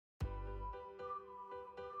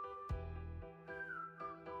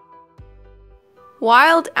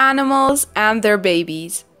Wild animals and their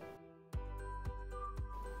babies.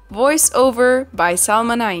 Voice over by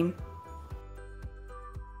Salma Naim.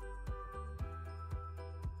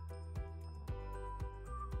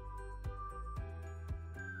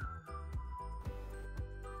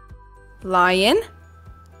 Lion,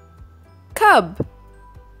 cub.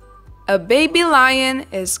 A baby lion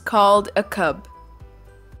is called a cub.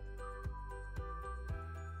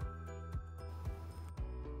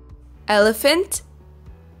 Elephant,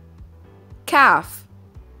 calf.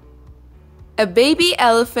 A baby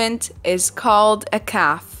elephant is called a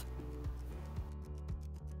calf.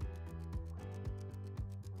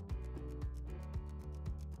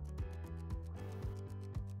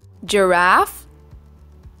 Giraffe,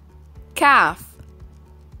 calf.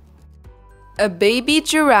 A baby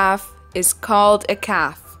giraffe is called a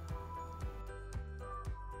calf.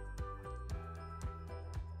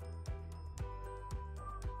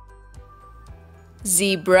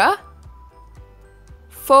 Zebra,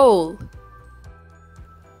 foal.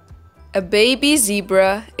 A baby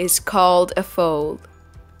zebra is called a foal.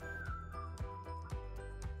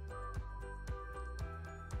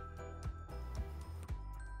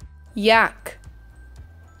 Yak,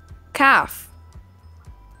 calf.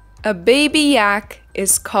 A baby yak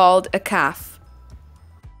is called a calf.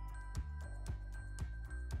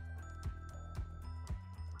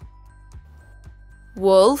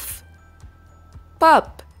 Wolf,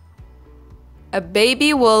 pup. A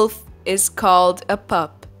baby wolf is called a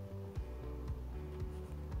pup.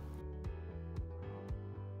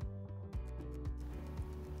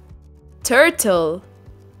 Turtle,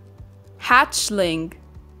 hatchling.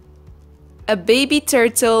 A baby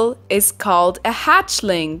turtle is called a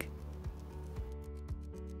hatchling.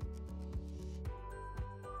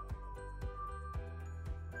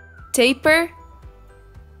 Tapir,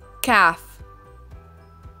 calf.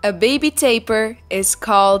 A baby tapir is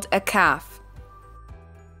called a calf.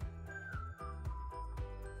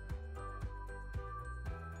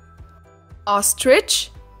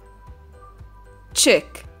 Ostrich,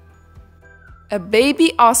 chick. A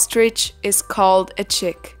baby ostrich is called a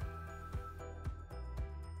chick.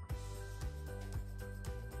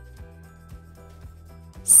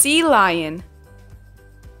 Sea lion,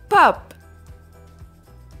 pup.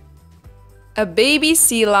 A baby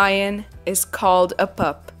sea lion is called a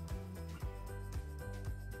pup.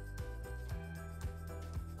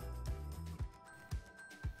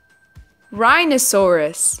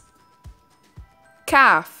 Rhinoceros,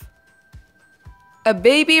 calf. A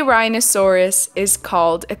baby rhinoceros is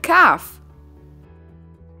called a calf.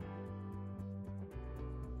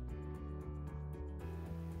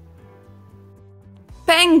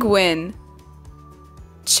 Penguin,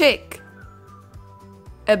 chick.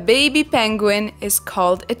 A baby penguin is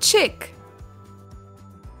called a chick.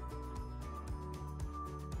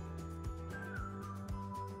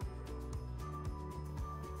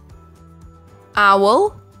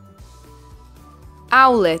 Owl,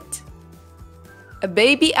 owlet. A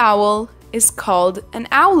baby owl is called an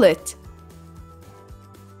owlet.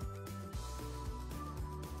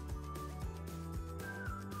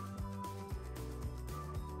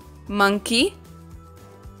 Monkey,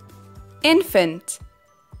 infant.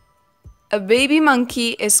 A baby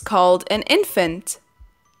monkey is called an infant.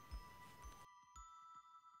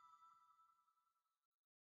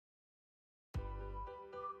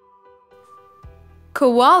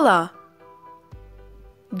 Koala,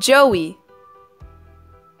 joey.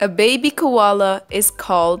 A baby koala is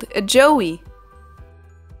called a joey.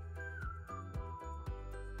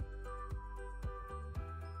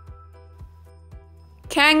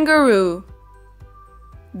 Kangaroo,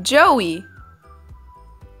 joey.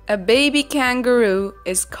 A baby kangaroo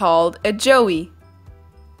is called a joey.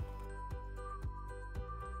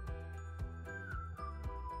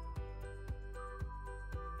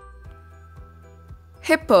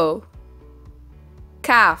 Hippo,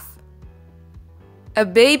 calf. A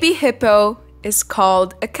baby hippo is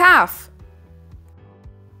called a calf.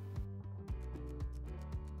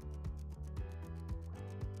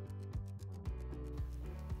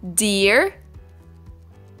 Deer,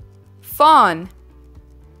 fawn.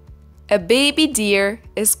 A baby deer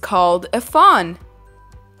is called a fawn.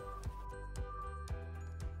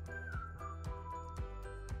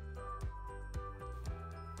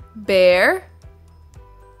 Bear,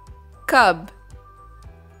 cub.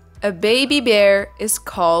 A baby bear is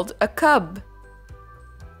called a cub.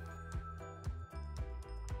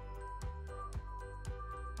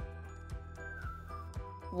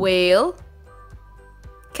 Whale,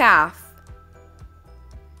 calf.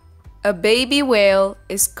 A baby whale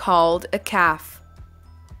is called a calf.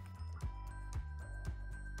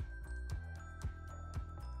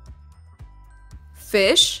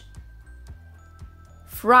 Fish.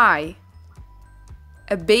 Fry.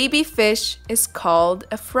 A baby fish is called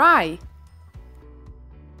a fry.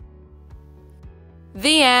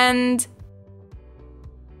 The end.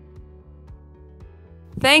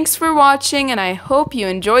 Thanks for watching, and I hope you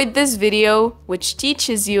enjoyed this video, which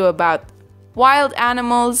teaches you about wild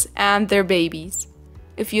animals and their babies.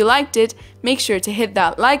 If you liked it, make sure to hit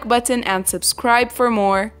that like button and subscribe for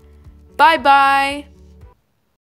more. Bye bye!